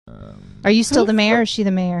Are you still the mayor or is she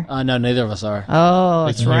the mayor? No, neither of us are. Oh,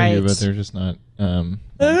 that's right. You, but they're just not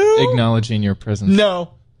acknowledging your presence.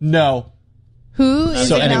 No. Who is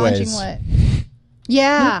So acknowledging anyways. what?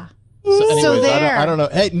 Yeah. So there. I don't know.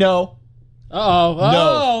 Hey, no. Oh,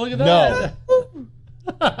 No. look at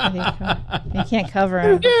that. They can't cover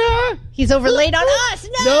him. Yeah. He's overlaid on us.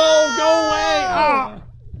 No, No, go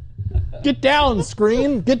away. Get down,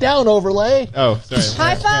 screen. Get down, overlay. Oh, sorry.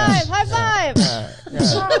 High five! High five!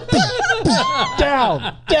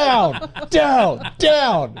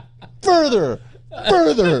 Down. Further.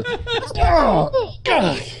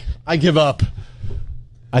 I give up.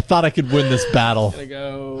 I thought I could win this battle. Gotta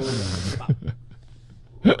go.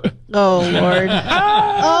 Oh Lord! No,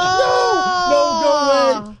 go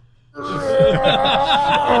away.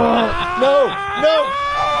 No.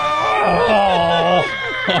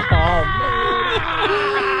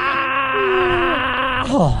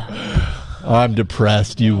 I'm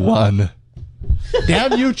depressed. You won.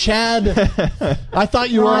 Damn you, Chad. I thought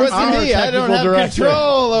you were our technical I don't have director.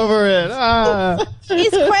 control over it. He's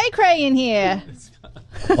cray in here.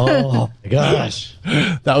 Oh, my gosh.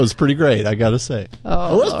 That was pretty great, I gotta say.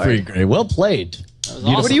 Oh, It was pretty great. Well played.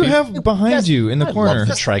 What do you have behind you in the I corner? love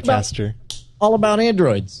the TriCaster. All about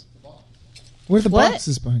androids. Where are the What?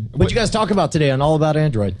 boxes behind you? What you guys talk about today on All About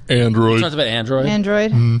Android? Android. Talked about Android.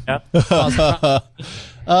 Android.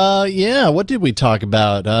 Yeah, what did we talk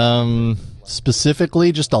about?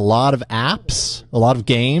 Specifically, just a lot of apps, a lot of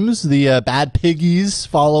games. The Bad Piggies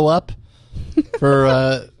follow-up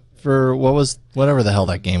for whatever the hell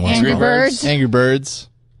that game was. Angry called. Birds. Angry Birds.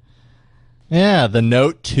 Yeah, the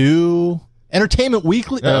Note 2. Entertainment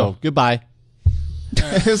Weekly. Oh, goodbye.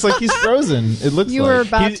 It's like he's frozen. It looks You like. were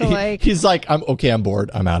about to like. He's like, I'm bored.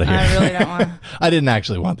 I'm out of here. I really don't want. I didn't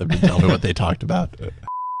actually want them to tell me what they talked about.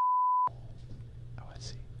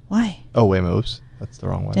 Why? Oh, wait a minute. Oops. That's the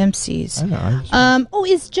wrong one. Dempsey's. I know. Oh,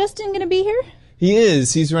 is Justin going to be here? He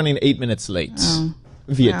is. He's running 8 minutes late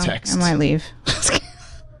via Well, text. I might leave.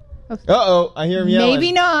 Uh-oh. I hear him yelling.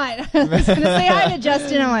 Maybe not. I was going to say hi to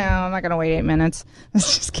Justin. I'm like, oh, I'm not going to wait 8 minutes. I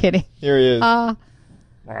was just kidding. Here he is.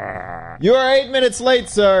 You are 8 minutes late,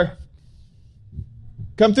 sir.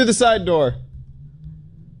 Come through the side door.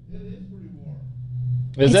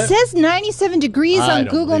 Is It says 97 degrees I on don't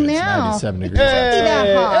Google believe it's now. 97 degrees. Hey,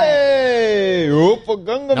 that hot. Hey! Oop, a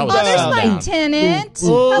Gangnam That was Oh, there's Style. my down. tenant.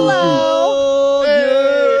 Hello.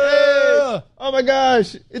 Hey! Oh my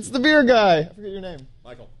gosh, it's the beer guy. I forget your name.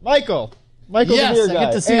 Michael. Michael Yes, the beer I guy.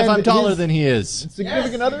 get to see if And I'm taller his than he is.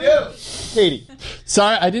 significant other? Katie.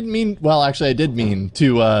 Sorry, I didn't mean. Well, actually, I did mean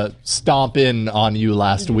to stomp in on you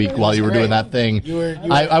last week while you were doing that thing.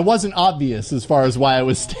 I wasn't obvious as far as why I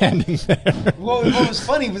was standing there. What was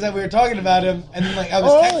funny was that we were talking about him, and then like I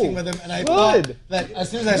was texting with him, and I thought that as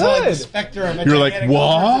soon as I saw like the specter of a You were like, gigantic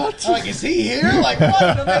what? I'm like, is he here? Like, what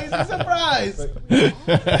an amazing surprise!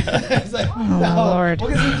 It's like, no, Lord.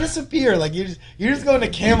 because he disappear. Like you're just going to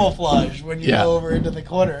camouflage when you Yeah. go over into the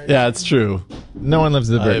corner. Yeah, it's true. No one lives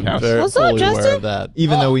in the I'm Burke house. very What's up, fully aware Justin? of that.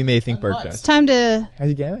 Even though we may think Burke It's does. It's time to How's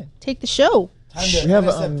it going? take the show. Time to We have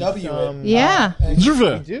NSFW it. Yeah.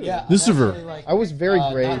 Zerva. Yeah, This I'm is actually, like, I was very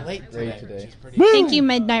not great late today. which is pretty- Thank you,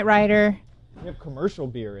 Midnight Rider. We have commercial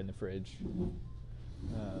beer in the fridge.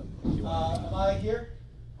 Am I here?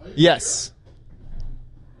 Yes.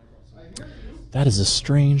 That is a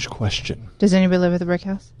strange question. Does anybody live at the brick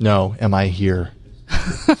house? No, am I here?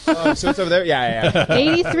 Oh, so it's over there? Yeah.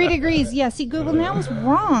 83 degrees. Yeah, see, Google now was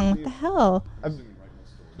wrong. What the hell?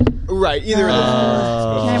 Right, either of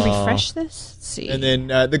those. Can I refresh this? Let's see. And then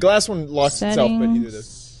the glass one lost itself, but either of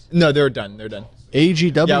those. No, they're done. They're done.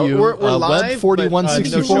 AGW, Yeah, we're Web live,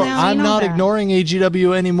 4164. but, now I'm you know not that. ignoring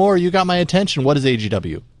AGW anymore. You got my attention. What is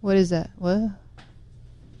AGW? What is that? What?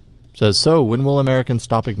 Says, so when will Americans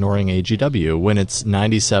stop ignoring AGW? When it's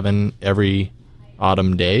 97 every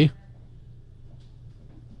autumn day?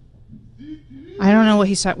 I don't know what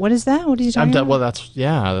he's talking. What is that? What is he talking about? Well, that's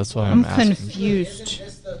why I'm asking. confused.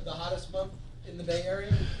 It's the hottest month in the Bay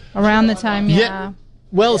Area. Around the time, yeah. Yeah.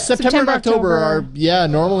 Well, September and October are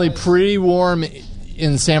normally pretty warm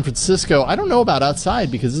in San Francisco. I don't know about outside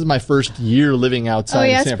because this is my first year living outside. Oh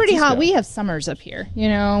yeah, of San it's pretty hot. Francisco. We have summers up here. You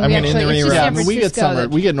know, I we mean, in actually, the it's just reruns. San we get Francisco summer. that-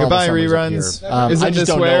 We get normal Goodbye, summers reruns. up here. Isn't I just this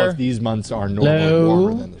don't know where- if these months are normally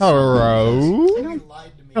warmer than this. Hello.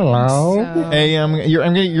 Hello. So- Hey,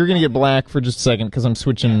 you're gonna get black for just a second because I'm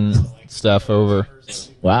switching stuff over.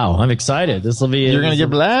 Wow, I'm excited. This will be. You're gonna get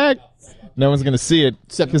black. No one's gonna see it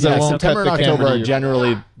because I won't September cut and the October camera to are you.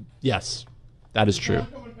 generally yes, that is true.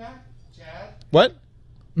 What?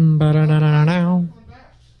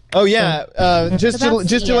 Oh yeah, just about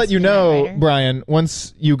to let you ESPN know, writer. Brian.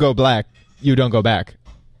 Once you go black, you don't go back.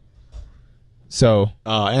 So,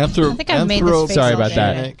 I think I've made this face Sorry all about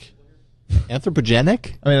day. that.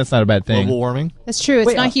 Anthropogenic? I mean, that's not a bad thing. Global warming? That's true. It's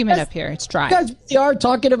Wait, not humid that's- up here. It's dry. You guys really are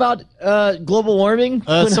talking about global warming?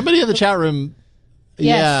 Somebody in the chat room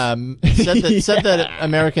Yes. said that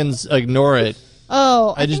Americans ignore it.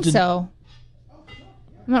 Oh, I just think didn't- so.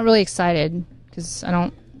 I'm not really excited because I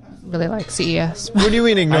don't really like CES. What do you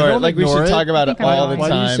mean I ignore don't it? Like, we ignore should it. talk about it I think I'm all the annoying.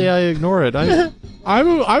 time. Why do you say I ignore it? I'm I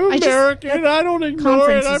just- American. I don't ignore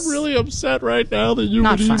it. I'm Conferences- really upset right now that you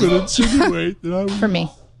Not would fun. even insinuate that I would. For me.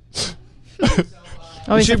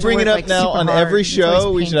 We should bring it up now on every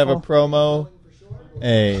show. We should have a promo.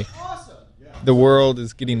 Hey, the world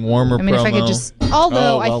is getting warmer. I mean, promo. if I could just.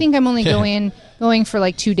 Although Oh, well. I think I'm only going for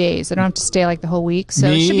like 2 days. I don't have to stay like the whole week. So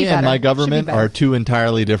it should be Me better. and my Should be government better. are two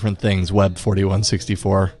entirely different things. Web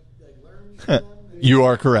 4164. You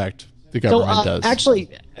are correct. The government does. Actually,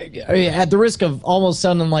 at the risk of almost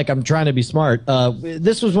sounding like I'm trying to be smart,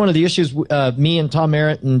 this was one of the issues me and Tom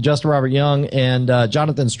Merritt and Justin Robert Young and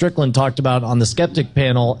Jonathan Strickland talked about on the Skeptic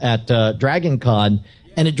panel at Dragon Con.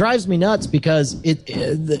 And it drives me nuts because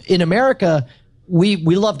in America, we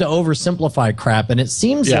love to oversimplify crap. And it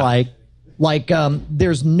seems like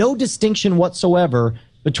there's no distinction whatsoever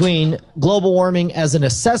between global warming as an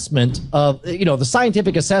assessment of, the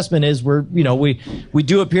scientific assessment is we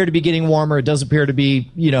do appear to be getting warmer. It does appear to be,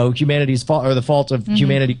 humanity's fault or the fault of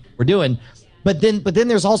humanity we're doing. But then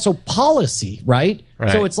there's also policy, right?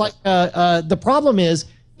 So it's like, the problem is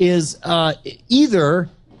either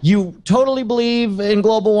you totally believe in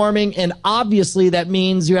global warming, and obviously that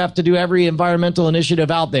means you have to do every environmental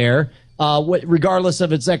initiative out there, regardless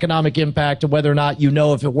of its economic impact and whether or not you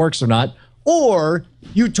know if it works or not. Or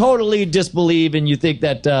you totally disbelieve and you think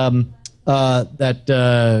that that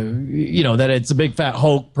it's a big fat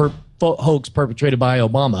hoax perpetrated by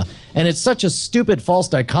Obama, and it's such a stupid false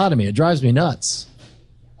dichotomy. It drives me nuts.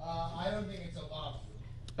 I don't think it's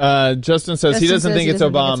Obama. Justin says he doesn't think it's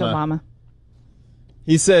Obama.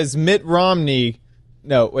 He says Mitt Romney.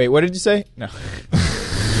 No, wait. What did you say? No.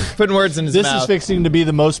 Putting words in his this mouth. is fixing to be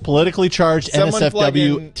the most politically charged Someone plug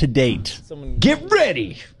NSFW in- to date. Get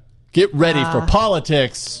ready. Get ready for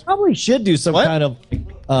politics. Probably should do some What? kind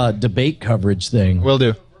of debate coverage thing. Will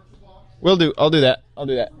do. I'll do that.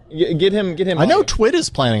 Get him. I know Twit is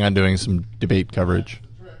planning on doing some debate coverage.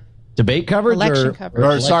 Debate coverage? Election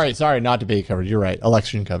coverage. Or sorry, not debate coverage. You're right.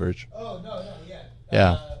 Election coverage. Oh, no, yeah.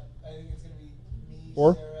 Yeah. I think it's going to be me,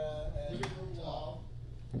 Or? Sarah, and Paul.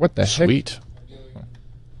 What the heck? Sweet.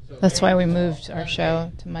 That's why we moved our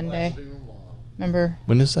show to Monday. Remember?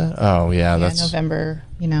 When is that? Oh, yeah. Yeah, That's November,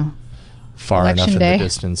 far enough Election in Day. the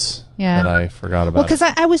distance Yeah. that I forgot about Well, it. because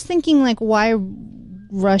I was thinking, like, why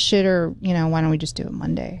rush it, or why don't we just do it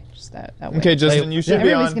Monday? Just that way. Okay, Justin, you should be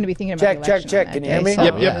Everybody's on. going to be thinking about Check, the election check. on Can that you hear day, me? so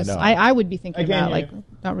Yep, I was- no. I would be thinking I can about, hear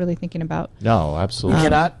not really thinking about. No, absolutely.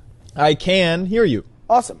 Cannot. I can hear you.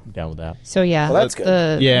 Awesome. Down with that. So yeah, Well, that's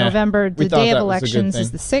good. Yeah, November, we the thought day of that was a good elections thing.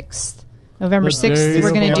 is the 6th. November The 6th, day we're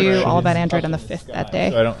of going to do elections. All About Android on the 5th that So day.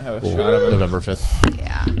 I don't have a shot of it. November 5th.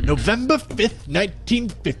 Yeah. November 5th,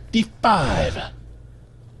 1955.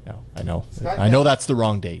 No, I know that's the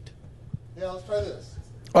wrong date. Yeah, let's try this.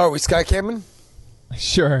 Oh, are we Sky Cameron?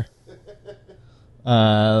 Sure.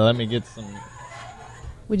 Let me get some.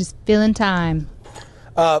 We just fill in time.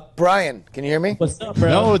 Brian, can you hear me? What's up, bro?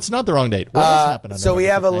 No, it's not the wrong date. What else happened on so we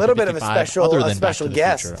November have a 5th, little bit of a 1955, other than Back special to the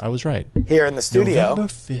guest. Future? I was right. Here in the studio. November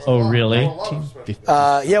 5th, Oh, really?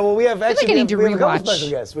 1955. Yeah, well, we have actually like I need to we have a couple rewatch. special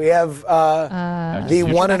guests. We have the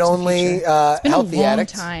one and only been a Healthy long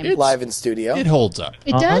Addict time. live in studio. It holds up.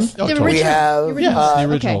 It does? Oh, The totally. original? We have, The original? Yes, the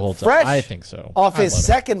original Okay. holds Fresh up. I think so. off I his love it.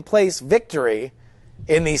 second place victory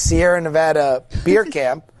in the Sierra Nevada beer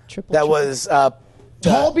camp. That was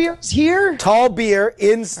Tall beers here? tall beer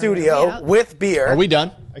in studio Yeah. with beer. Are we done?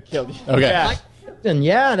 I killed you. Okay.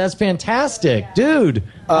 Yeah, that's fantastic. Dude.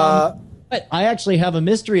 But I actually have a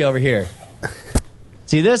mystery over here.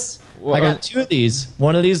 See this? I got two of these.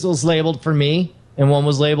 One of these was labeled for me, and one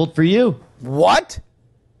was labeled for you. What?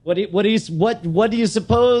 What do you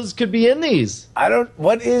suppose could be in these? I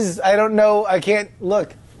don't know. I can't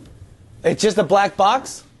look. It's just a black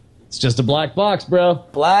box? It's just a black box, bro.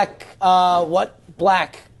 Black, what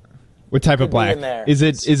black? What type of be black? in there. Is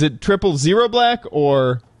it 000 black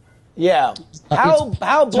or? Yeah.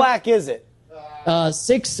 How black is it?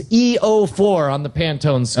 6E04 on the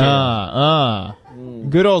Pantone scale.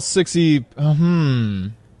 Good old 6E.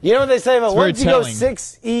 You know what they say about very once you go telling.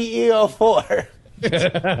 6EE04?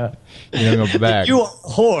 You don't go back. You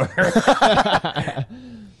whore.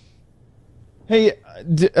 Hey,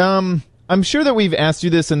 I'm sure that we've asked you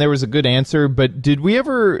this and there was a good answer, but did we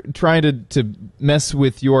ever try to mess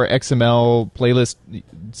with your XML playlist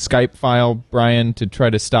Skype file, Brian, to try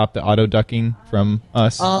to stop the auto ducking from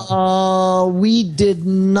us? We did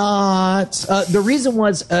not. The reason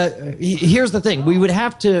was, here's the thing. We would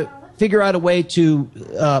have to figure out a way to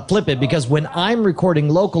flip it, because when I'm recording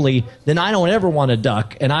locally, then I don't ever want to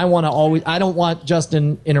duck, and I don't want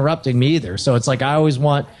Justin interrupting me either. So it's like I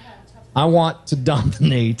want to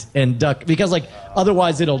dominate and duck, because like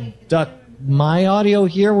otherwise it'll duck my audio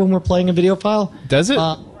here when we're playing a video file. Does it?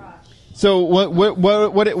 So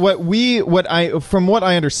from what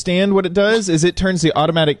I understand, what it does is it turns the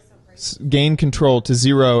automatic gain control to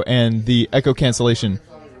 0 and the echo cancellation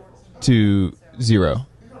to 0.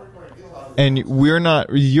 And you're not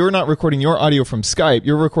recording your audio from Skype.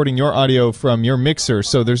 You're recording your audio from your mixer,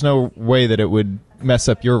 so there's no way that it would mess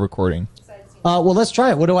up your recording. Well, let's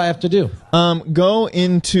try it. What do I have to do? Go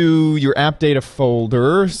into your app data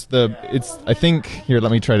folder. I think here.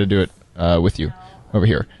 Let me try to do it with you over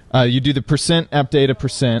here. You do the %app data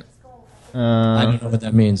 %. I don't know what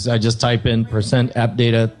that means. I just type in %app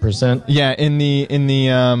data %. Yeah, in the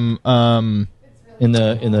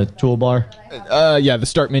toolbar. Yeah, the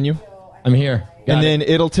start menu. I'm here. And then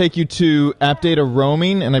it'll take you to app data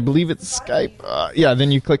roaming, and I believe it's Skype. Yeah,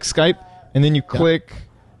 then you click Skype, and then you click.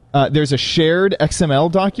 There's a shared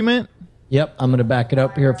XML document. Yep, I'm going to back it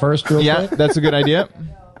up here first real quick. Yeah, that's a good idea.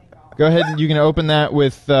 Go ahead, and you can open that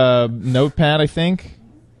with Notepad, I think.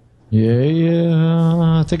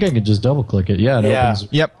 Yeah. I think I could just double-click it. Yeah, it opens.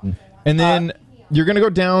 Yep. And then you're going to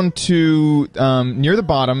go down to near the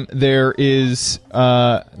bottom. There is,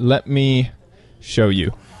 let me show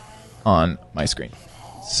you on my screen.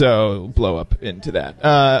 So blow up into that.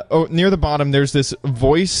 Near the bottom, there's this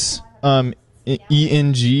voice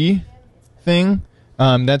ENG thing.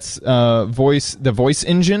 That's the voice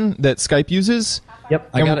engine that Skype uses. Yep,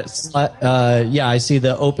 I got it. Yeah, I see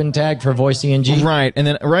the open tag for voice ENG. Right, and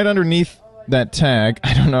then right underneath that tag,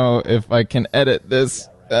 I don't know if I can edit this.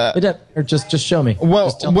 Or just show me.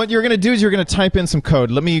 Well, what you're going to do is you're going to type in some code.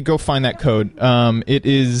 Let me go find that code. It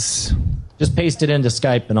is... Just paste it into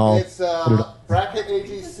Skype and all. It's bracket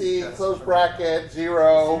AGC, close bracket,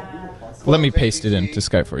 0. Let me paste it into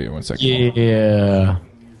Skype for you. 1 second. Yeah.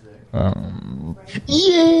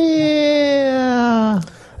 Yeah.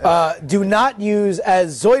 Do not use,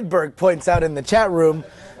 as Zoidberg points out in the chat room,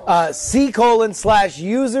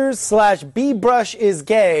 C:/users/bbrush is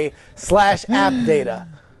gay /app data.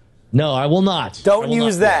 No, I will not. Don't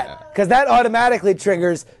use that, because that automatically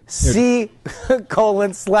triggers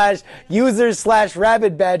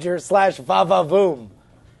C:/users/rabbit badger /vavavoom.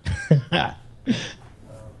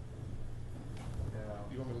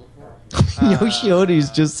 Yoshioti's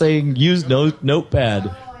just saying use Notepad.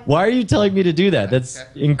 Why are you telling me to do that? That's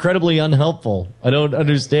incredibly unhelpful. I don't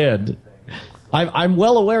understand. I'm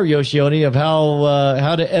well aware, Yoshioti, of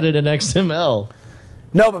how to edit an XML.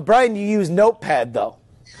 No, but Brian, you use Notepad though.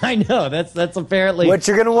 I know that's apparently what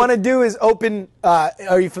you're going to want to do is open.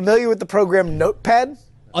 Are you familiar with the program Notepad?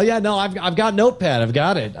 Oh yeah, no, I've got Notepad. I've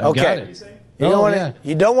got it. Got it.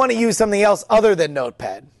 You don't want to use something else other than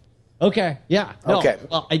Notepad. Okay. Yeah. No, okay.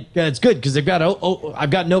 Well, it's good because I've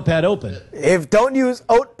got Notepad open. Don't use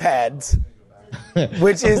Oatpads,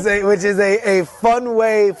 which is a fun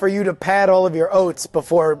way for you to pad all of your oats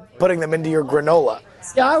before putting them into your granola.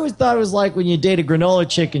 Yeah, I always thought it was like when you date a granola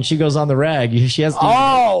chick and she goes on the rag. She has to.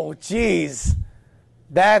 Oh, jeez,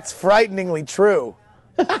 that's frighteningly true.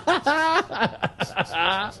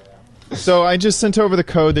 So I just sent over the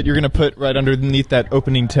code that you're going to put right underneath that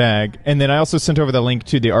opening tag, and then I also sent over the link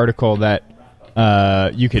to the article that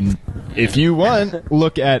you can, if you want,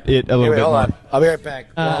 look at it a little bit more. On. I'll be right back.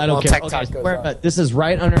 I don't care. Okay, this is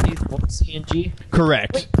right underneath CNG?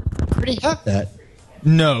 Correct. Wait, I already have that.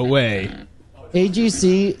 No way.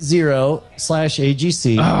 AGC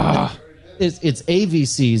 0/AGC. It's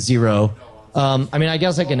AVC 0. I mean, I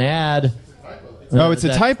guess I can add. Oh, it's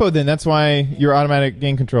a typo then. That's why your automatic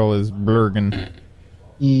gain control is blurging.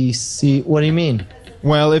 EC. What do you mean?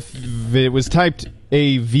 Well, if it was typed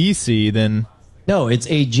AVC, then... No, it's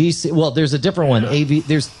AGC. Well, there's a different one.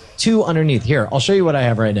 There's two underneath. Here, I'll show you what I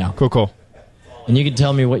have right now. Cool. And you can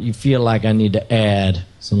tell me what you feel like I need to add.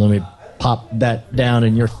 So let me pop that down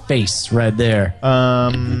in your face right there.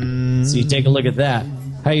 So you take a look at that.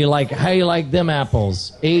 How you like them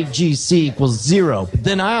apples? AGC = 0. But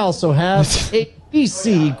then I also have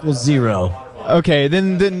ABC = 0. Okay,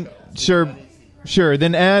 then sure.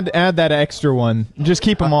 Then add that extra one. Just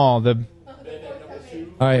keep them all. All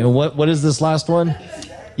right. And what is this last one?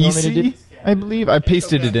 EC, I believe. I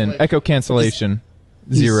pasted it in. Echo cancellation.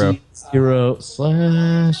 0.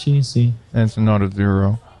 0/EC. That's not a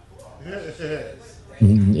 0.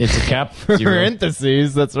 It's a cap. Zero.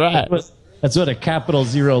 Parentheses. That's right. That's what a capital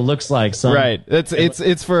 0 looks like. Son. Right.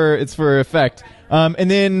 It's for effect.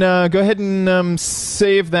 And then go ahead and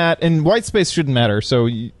save that. And white space shouldn't matter. So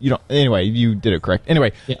you don't. Anyway, you did it correct.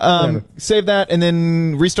 Anyway, save that and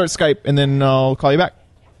then restart Skype, and then I'll call you back.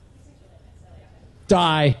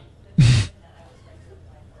 Die.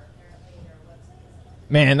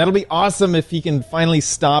 Man, that'll be awesome if he can finally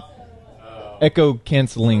stop echo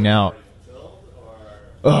canceling out.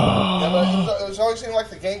 Yeah, but it was always seemed like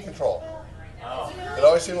the gain control. It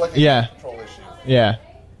always seemed like a gain control issue. Yeah.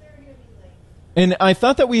 And I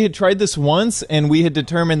thought that we had tried this once, and we had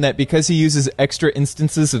determined that because he uses extra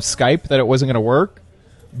instances of Skype, that it wasn't going to work.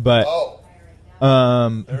 But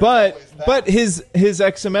but his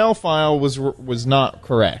XML file was not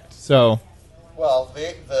correct. So. Well,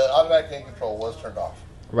 the automatic gain control was turned off.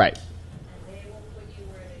 Right.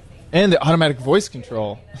 And the automatic voice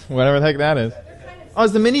control, whatever the heck that is. Oh,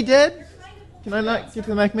 is the Mini dead? Can I not get to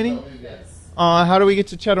the Mac Mini? How do we get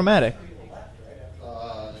to Chat-O-Matic?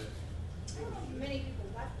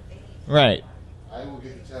 Right. I will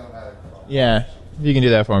get the Chat-O-Matic. Yeah, if you can do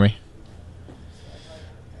that for me.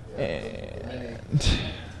 And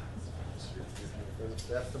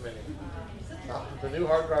That's the Mini. The new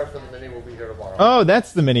hard drive for the Mini will be here tomorrow. oh,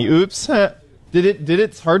 that's the Mini. Oops. Did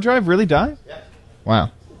its hard drive really die? Yeah.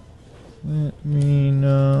 Wow. Let me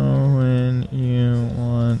know when you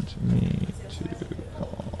want me to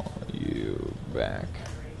call you back.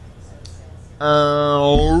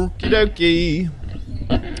 Okie dokie.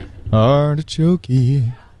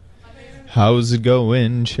 Artichoke. How's it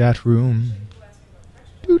going, chat room?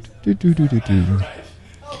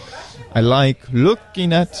 I like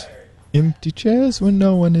looking at empty chairs when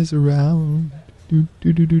no one is around.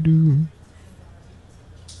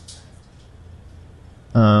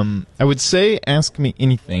 I would say ask me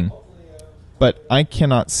anything, but I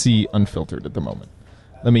cannot see unfiltered at the moment.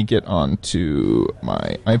 Let me get on to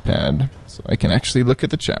my iPad so I can actually look at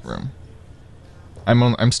the chat room.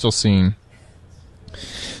 I'm still seeing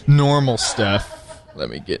normal stuff. Let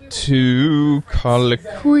me get to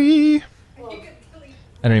colloquy. I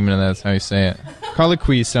don't even know that's how you say it.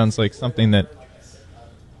 Colloquy sounds like something that,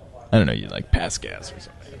 I don't know, you like pass gas or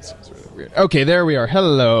something. It sounds really weird. Okay, there we are.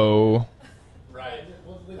 Hello.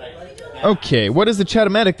 Okay, what is the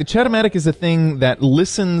Chat-O-Matic? The Chat-O-Matic is a thing that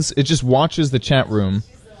listens, it just watches the chat room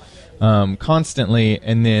constantly,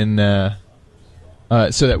 and then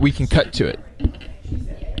so that we can cut to it.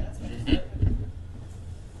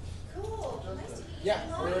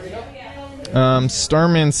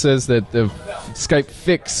 Starman says that the Skype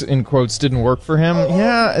fix, in quotes, didn't work for him.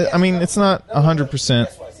 Yeah, I mean, it's not 100%.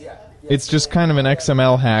 It's just kind of an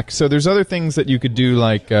XML hack. So there's other things that you could do,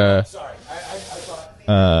 like...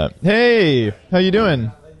 hey, how you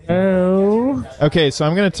doing? Hello. Okay, so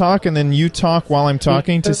I'm going to talk, and then you talk while I'm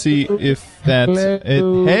talking to see if that...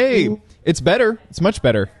 hey, it's better. It's much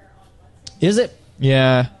better. Is it?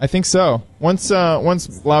 Yeah, I think so. Once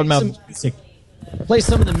Loudmouth... Play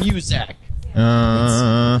some of the music.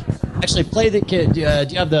 Actually, play the kid. Do you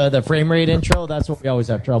have the frame rate intro? That's what we always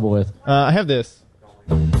have trouble with. I have this.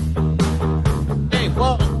 Hey,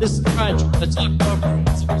 well, this is Ryan trying to talk over.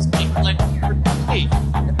 It's being like, hey,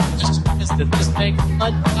 just because this thing,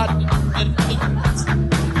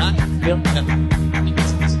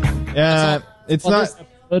 it's not. This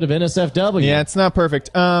episode of NSFW. Yeah, it's not perfect.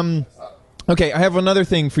 Okay, I have another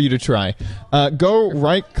thing for you to try. Go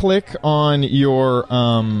right-click on your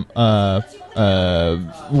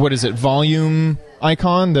what is it? Volume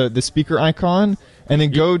icon, the speaker icon, and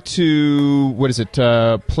then go to what is it?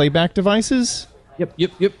 Playback devices. Yep.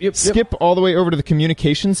 Skip all the way over to the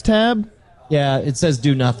communications tab. Yeah, it says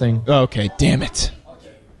do nothing. Okay, damn it.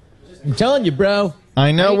 I'm telling you, bro.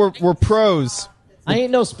 I know we're pros. I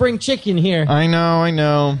ain't no spring chicken here. I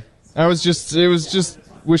know. It was just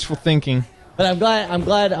wishful thinking. But I'm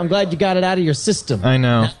glad you got it out of your system. I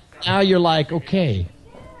know. Now you're like, okay.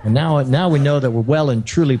 And now we know that we're well and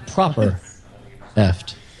truly proper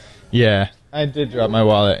effed. Yeah, I did drop my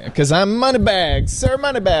wallet because I'm Moneybags, Sir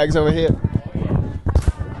Moneybags over here.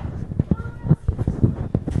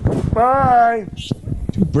 Bye.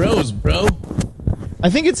 Two bros, bro. I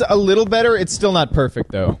think it's a little better. It's still not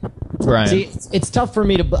perfect though, Brian. See, it's tough for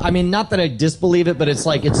me to. I mean, not that I disbelieve it, but it's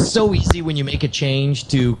like it's so easy when you make a change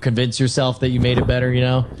to convince yourself that you made it better. You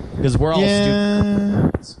know, because we're all stupid.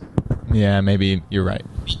 Yeah, maybe you're right.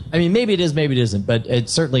 I mean, maybe it is, maybe it isn't, but it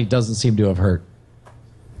certainly doesn't seem to have hurt.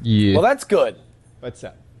 Yeah. Well, that's good. What's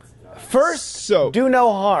that? First, do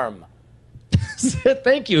no harm.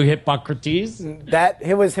 Thank you, Hippocrates. That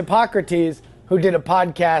it was Hippocrates who did a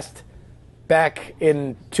podcast back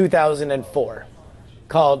in 2004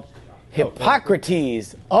 called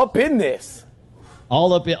Hippocrates Up in This.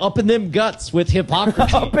 All up in them guts with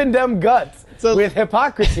Hippocrates. Up in them guts with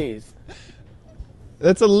Hippocrates.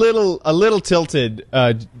 That's a little tilted,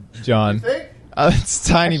 John. You think? It's a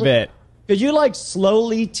tiny bit. Could you like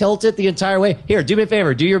slowly tilt it the entire way? Here, do me a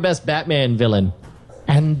favor. Do your best Batman villain.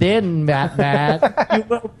 And then, Batman, you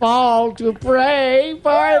will fall to prey for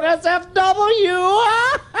NSFW.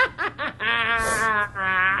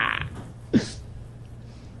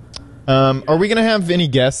 Are we gonna have any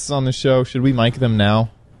guests on the show? Should we mic them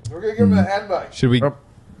now? We're going to give him a hand mic. Should we? Give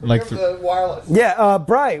Like, him the wireless. Yeah,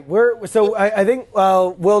 Bri, I think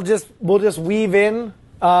we'll just weave in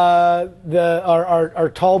our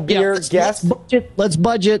tall beer guest. Let's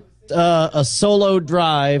budget a solo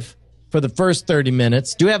drive for the first 30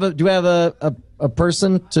 minutes. Do we have a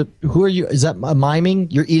person to who are you? Is that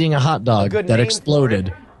miming? You're eating a hot dog good that name exploded.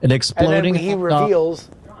 An And exploding then he hot dog, reveals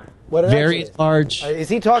what it very actually is. large. Is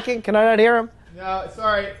he talking? Can I not hear him? no,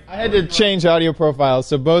 sorry. I had to change audio profiles,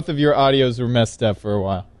 so both of your audios were messed up for a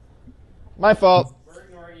while. My fault.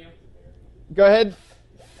 Go ahead.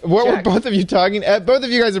 What were Jack. both of you talking? Both of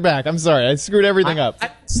you guys are back. I'm sorry. I screwed everything up.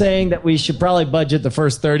 Saying that we should probably budget the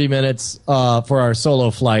first 30 minutes for our solo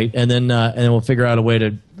flight, and then we'll figure out a way to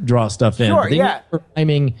draw stuff in. Sure, Then yeah. you were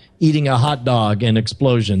miming eating a hot dog and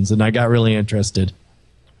explosions, and I got really interested.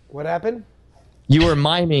 What happened? You were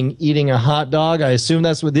miming eating a hot dog. I assume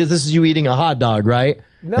that's what this is. You eating a hot dog, right?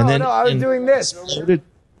 No, I was doing this.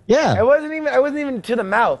 Yeah. I wasn't even to the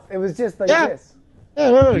mouth. It was just like Yeah. this.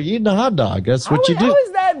 Yeah, no, you're eating a hot dog. That's what you do. How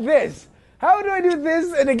is that this? How do I do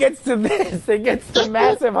this and it gets to this? It gets to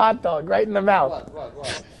massive hot dog right in the mouth.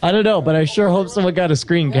 I don't know, but I sure hope someone got a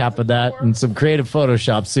screen cap of that and some creative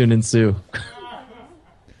Photoshop soon ensue.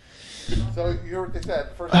 So you heard what they said.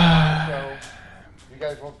 First time on the show. You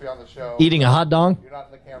guys won't be on the show. Eating a hot dog? You're not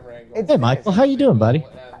in the camera angle. Hey, Michael, how you doing, buddy?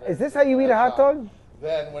 Is this how you eat a hot dog?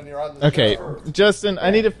 Then when you're on the Okay, show. Justin, I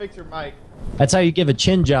need to fix your mic. That's how you give a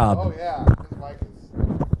chin job. Oh, yeah. His mic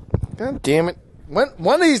is... God damn it.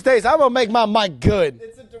 One of these days, I'm going to make my mic good.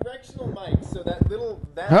 It's a directional mic, so that little...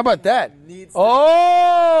 How about that?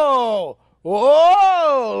 Oh!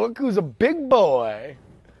 Whoa! Look who's a big boy.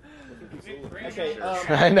 Okay,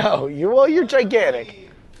 I know. You're gigantic.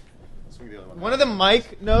 one of the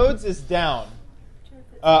mic nodes is down.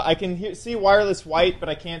 I can see wireless white, but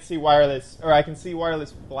I can't see wireless... Or I can see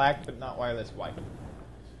wireless black, but not wireless white.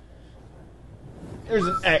 There's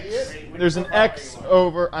an X. There's an X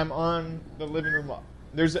over. I'm on the living room.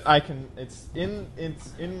 It's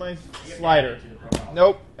in my slider.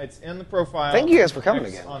 Nope. It's in the profile. Thank you guys for coming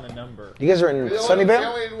X again. On a number. You guys are in We Sunnyvale?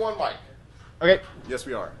 only need one mic. Okay. Yes,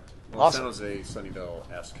 we are. Well, Awesome. San Jose,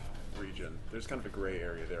 Sunnyvale-esque region. There's kind of a gray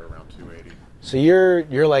area there around 280. So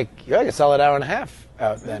you're like a solid hour and a half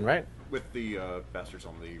out then, right? With the bastards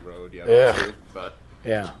on the road, yeah. Yeah. that's true, but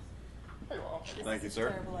Yeah. thank you,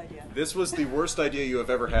 sir. This was the worst idea you have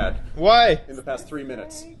ever had Why? in the past 3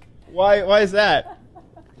 minutes. Why is that?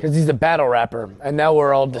 Because he's a battle rapper, and now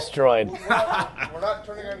we're all destroyed. We're not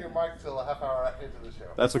turning on your mic till a half hour into the show.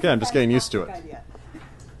 That's okay. I'm just getting used to it.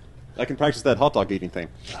 I can practice that hot dog eating thing.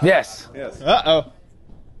 Yes. Yes. Uh-oh.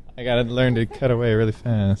 I gotta learn to cut away really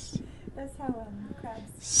fast. That's how crabs.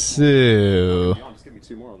 So... Just give me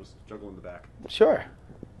 2 more. I'll just juggle in the back. Sure.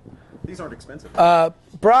 These aren't expensive.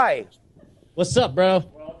 Bri, What's up, bro?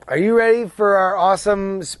 are you ready for our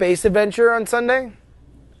awesome space adventure on Sunday?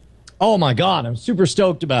 Oh my God, I'm super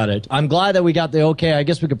stoked about it. I'm glad that we got the okay. I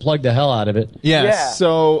guess we could plug the hell out of it. Yeah, Yeah.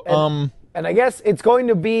 so, And I guess it's going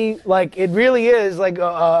to be like, it really is like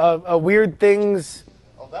a weird things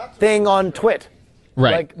thing on Twit.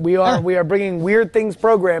 right. Like we are bringing Weird Things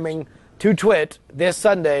programming to Twit this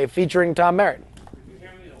Sunday featuring Tom Merritt.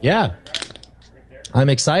 Yeah. I'm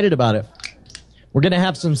excited about it. We're going to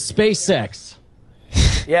have some space sex.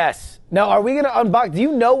 Yes. Now, are we going to unbox? Do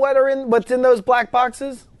you know what's in those black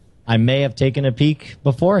boxes? I may have taken a peek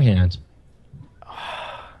beforehand.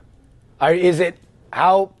 Is it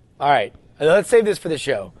how? All right. Let's save this for the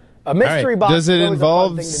show. A mystery right. box. Does it is always a fun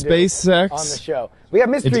involve thing to do space sex? on the show? We got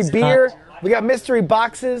mystery It's beer. not. We got mystery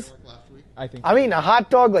boxes. I mean, a hot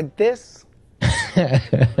dog like this.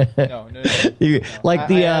 no. Like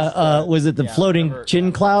was it the floating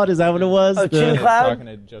chin cloud? Is that what it was? Oh, chin cloud? Talking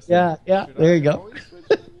to Justin. Yeah, there you go.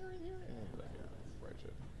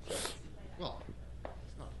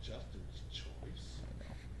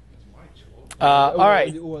 All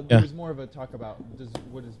right. There's more of a talk about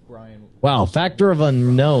what is Brian... Wow, Factor of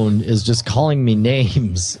Unknown is just calling me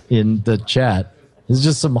names in the chat. It's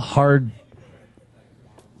just some hard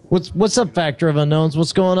What's up, Factor of Unknowns?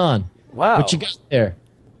 What's going on? Wow. What you got there?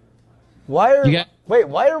 Why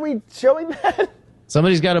are we showing that?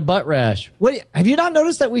 Somebody's got a butt rash. What? Have you not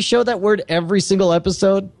noticed that we show that word every single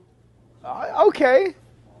episode? Okay.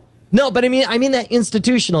 No, but I mean that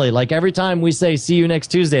institutionally. Like every time we say "see you next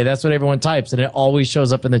Tuesday," that's what everyone types, and it always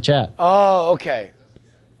shows up in the chat. Oh, okay.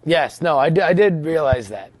 Yes. No, I did realize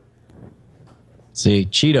that. See,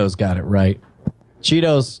 Cheeto's got it right.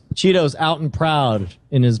 Cheeto's out and proud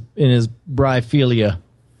in his bryphilia.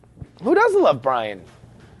 Who doesn't love Brian?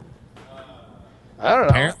 I don't know.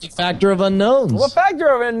 Apparently, Factor of Unknowns. Well, Factor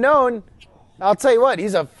of Unknown. I'll tell you what.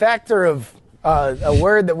 He's a factor of a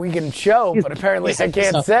word that we can show, but apparently I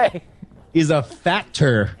can't say. He's a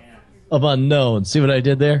factor of unknown. See what I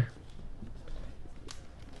did there?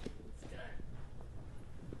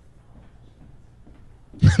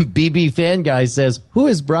 BB Fan Guy says, "Who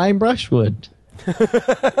is Brian Brushwood?"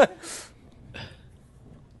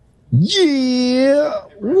 Yeah.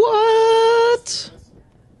 What?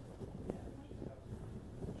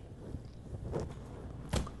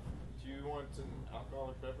 Do you want an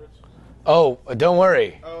alcoholic beverage? Oh, don't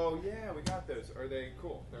worry. Oh yeah, we got those. Are they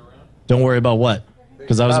cool? They're around. Don't worry about what?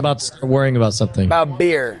 Because I was about to start worrying about something. About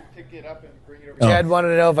beer. Pick it up and bring it over. Chad wanted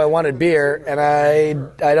to know if I wanted beer, and I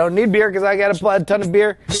don't need beer because I got a ton of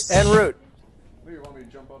beer and root. You want me to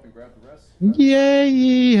jump up and grab the rest?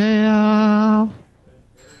 Yeah.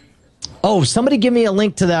 Oh, somebody give me a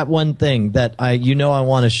link to that one thing that I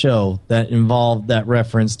want to show that involved that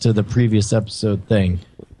reference to the previous episode thing.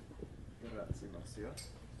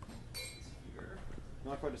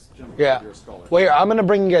 Yeah. Well, here, I'm gonna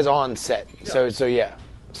bring you guys on set. So yeah.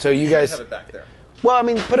 So you guys have it back there. Well, I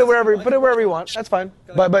mean, put it wherever you want. That's fine.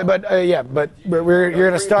 But you're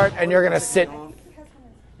gonna start and you're gonna sit.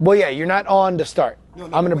 Well, yeah, you're not on to start. No,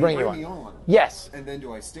 I'm gonna bring you on. Yes. And then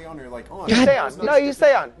do I stay on or like on? You stay on. No, you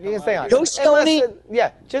stay on. You can stay on. Go, Stoney.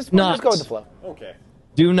 Yeah, just go with the flow. Okay.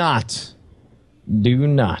 Do not.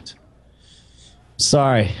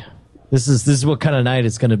 Sorry. This is what kind of night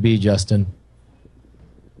it's going to be, Justin.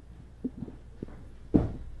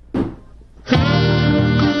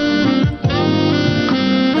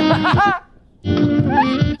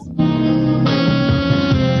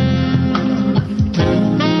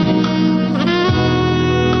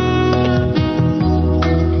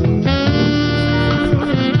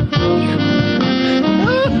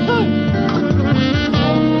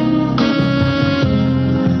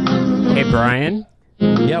 Hey, Brian.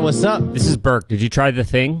 Yeah, what's up? This is Burke. Did you try the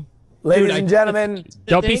thing? Ladies and gentlemen.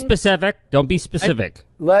 Don't be specific. Don't be specific.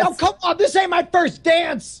 Oh, come on. This ain't my first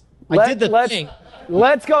dance. I did the thing.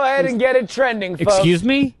 Let's go ahead and get it trending, folks. Excuse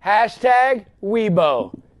me? Hashtag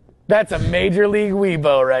Weibo. That's a Major League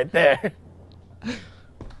Weibo right there.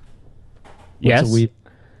 Yes.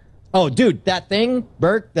 Oh, dude, that thing,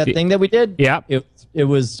 Burke, thing that we did? Yeah. It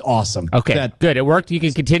was awesome. Okay, good. It worked. You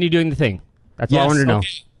can continue doing the thing. That's all I wanted to know.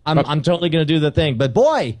 Okay. I'm totally going to do the thing. But,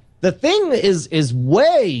 boy, the thing is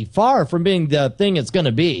way far from being the thing it's going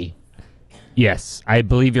to be. Yes, I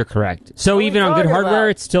believe you're correct. So even on good hardware,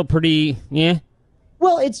 it's still pretty, yeah?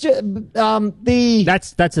 Well, it's just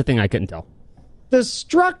That's the thing I couldn't tell. The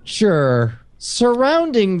structure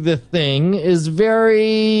surrounding the thing is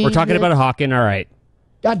very... We're talking about a Hawken, all right.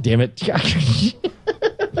 God damn it.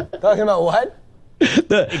 Talking about what?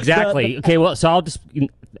 Exactly. Okay, well, so I'll just...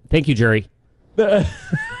 Thank you, Jerry. The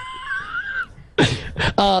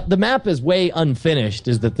map is way unfinished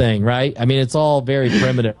is the thing, right? I mean, it's all very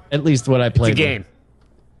primitive, at least what I played. It's a game.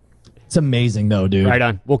 It's amazing, though, dude. Right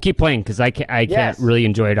on. We'll keep playing, because I can't really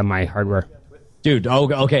enjoy it on my hardware. Dude,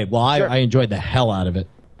 okay. Well, I enjoyed the hell out of it.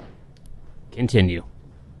 Continue.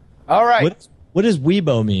 All right. What does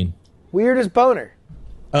Weibo mean? Weirdest boner.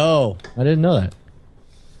 Oh, I didn't know that.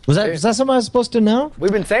 Was that something I was supposed to know?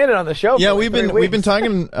 We've been saying it on the show. Yeah, for we've been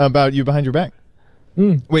talking about you behind your back.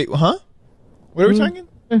 Wait, huh? What are we talking?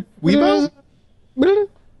 Weibo?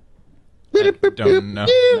 I don't know.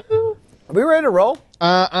 Are we ready to roll?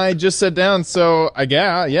 I just sat down, so I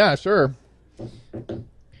guess, yeah, sure.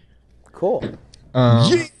 Cool.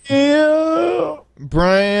 Yeah.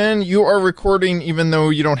 Brian, you are recording even though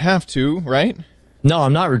you don't have to, right? No,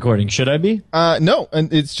 I'm not recording. Should I be? No,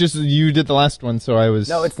 and it's just you did the last one, so I was.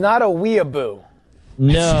 No, it's not a weeaboo. No,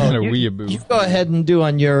 it's not a weeaboo. You go ahead and do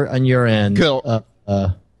on your end. Cool.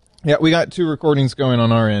 Yeah, we got 2 recordings going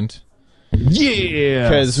on our end. Yeah,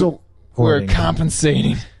 because we're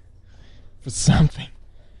compensating for something.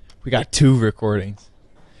 We got 2 recordings,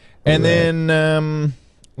 and then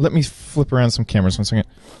let me flip around some cameras 1 second.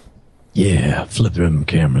 Yeah, flip them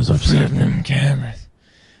cameras upside Flip them cameras.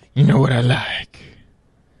 You know what I like.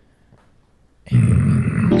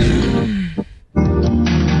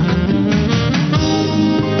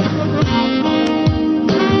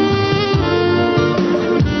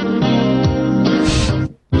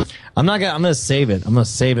 I'm gonna save it. I'm gonna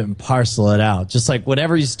save it and parcel it out. Just like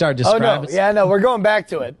whenever you start describing. Oh no, yeah, no, we're going back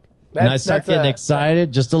to it. And I start getting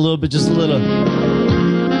excited, just a little bit, just a little.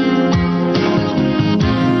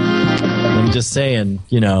 I'm just saying,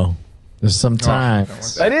 there's some time.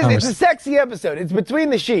 It's a sexy episode. It's between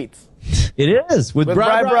the sheets. It is with Bri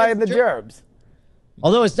and the Gerbs.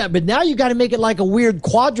 Although it's not, but now you got to make it like a weird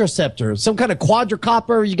quadriceptor, some kind of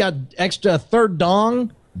quadricopter. You got extra third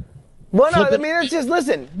dong. Well, no, I mean, it's just,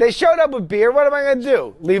 listen, they showed up with beer. What am I going to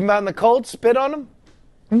do? Leave them out in the cold? Spit on them?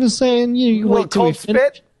 I'm just saying, you wait till we finish.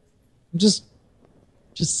 Spit? I'm just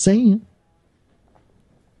saying.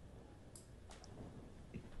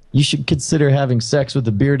 You should consider having sex with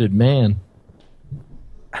a bearded man.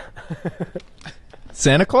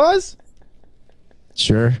 Santa Claus?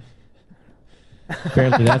 Sure.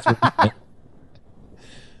 Apparently that's what.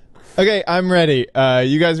 Okay, I'm ready.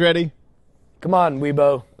 You guys ready? Come on,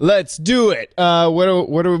 Weibo. Let's do it.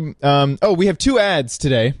 We have 2 ads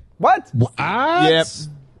today. What? Yep.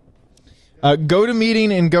 Go to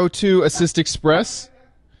meeting and go to Assist Express.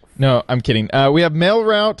 No, I'm kidding. We have Mail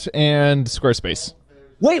Route and Squarespace.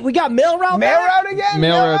 Wait, we got Mail Route Mail back? Route again?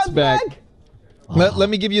 Mail Route's back. Let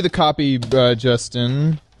me give you the copy,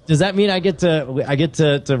 Justin. Does that mean I get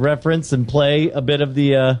to reference and play a bit of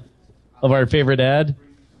the of our favorite ad?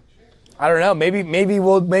 I don't know. Maybe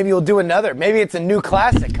we'll do another. Maybe it's a new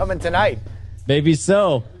classic coming tonight. Maybe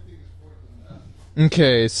so.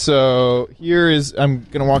 Okay, so here is. I'm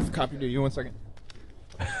gonna walk the copy to you. 1 second.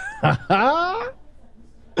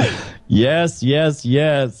 Yes.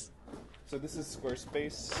 So this is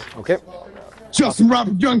Squarespace. Okay. Justin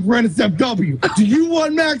Robert Young for NSFW. Do you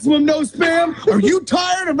want maximum no spam? Are you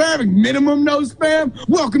tired of having minimum no spam?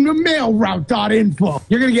 Welcome to mailroute.info.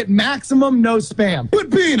 You're going to get maximum no spam. But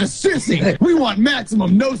being a sissy, we want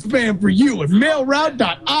maximum no spam for you at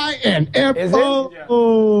mailroute.info.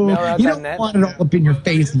 You don't want it all up in your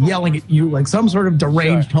face yelling at you like some sort of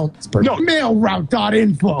deranged homeless person. No,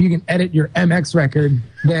 mailroute.info. You can edit your MX record,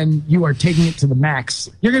 then you are taking it to the max.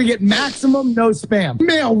 You're going to get maximum no spam.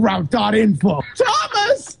 Mailroute.info.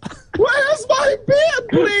 Thomas! Where's my pen,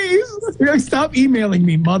 please? You're gonna stop emailing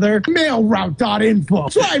me, mother. Mailroute.info.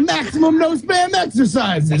 Try maximum no spam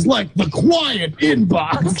exercises like the quiet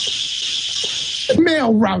inbox.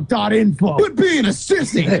 Mailroute.info. But being a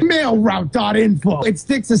sissy. Mailroute.info. It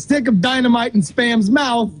sticks a stick of dynamite in spam's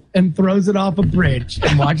mouth and throws it off a bridge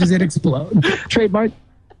and watches it explode. Trademark.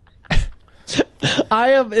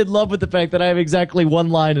 I am in love with the fact that I have exactly one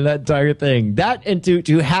line in that entire thing. That and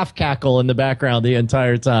to half cackle in the background the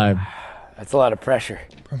entire time. That's a lot of pressure.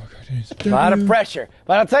 A lot of pressure.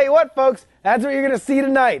 But I'll tell you what, folks, that's what you're going to see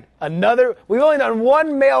tonight. We've only done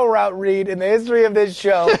one mail route read in the history of this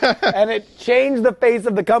show, and it changed the face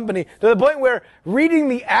of the company to the point where reading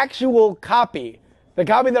the actual copy, the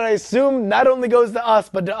copy that I assume not only goes to us,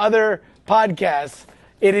 but to other podcasts,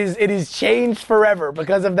 it is changed forever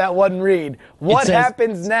because of that one read. What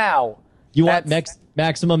happens now? You want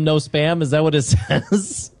maximum no spam? Is that what it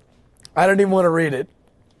says? I don't even want to read it.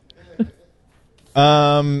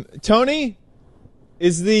 Tony,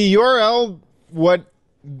 is the URL what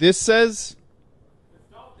this says?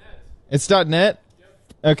 It's .net.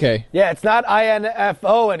 Okay. Yeah, it's not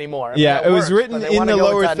INFO anymore. Yeah, it was written in the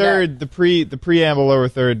lower third, the preamble lower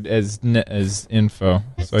third as info.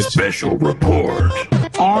 So Special report.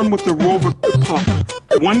 Armed with the rover pup,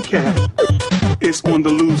 one cat is on the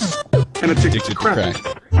loose and addicted to crack.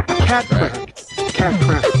 Cat crack. Cat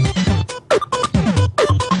crack.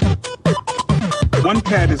 One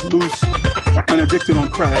cat is loose and addicted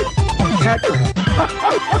on crack. Cat crack.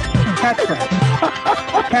 Cat crack.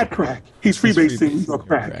 Cat crack. He's freebasing your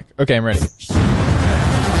crack. Okay, I'm ready.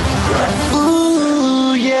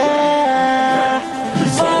 Ooh, yeah.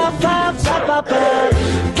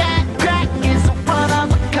 Cat crack is one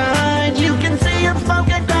of a kind. You can see him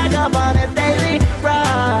smoking crack up on a daily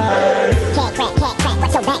ride. Cat crack,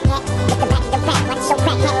 what's so bad, cat? With the back of the crack, what's so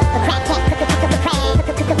crack, cat? The crack,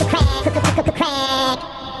 crack.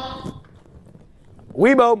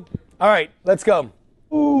 Weibo. All right, let's go.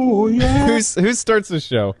 Ooh, yeah. Who starts the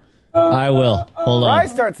show? I will. Hold on. Bry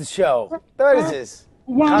starts the show. What is this?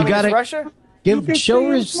 You gotta Russia? show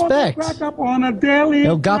respect.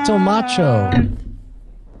 El Gato Macho.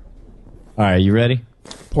 All right, you ready?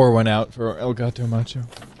 Pour one out for El Gato Macho.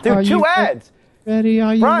 Dude, 2 ads. Ready?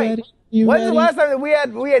 Are you Brian, ready? When's the last time that we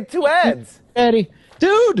had 2 ads? Ready.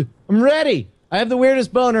 Dude, I'm ready. I have the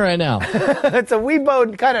weirdest boner right now. It's a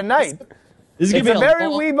Weibo kind of night. This is It's gonna a be very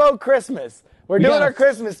Weibo Christmas. We're We doing got our a-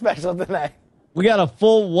 Christmas special tonight. We got a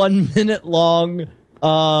full 1 minute long,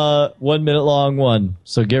 1 minute long one.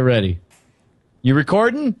 So get ready. You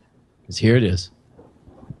recording? Because here it is.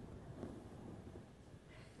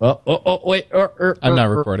 Wait. I'm not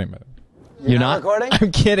recording, but You're not recording?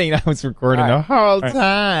 I'm kidding. I was recording the whole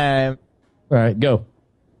time. All right, go.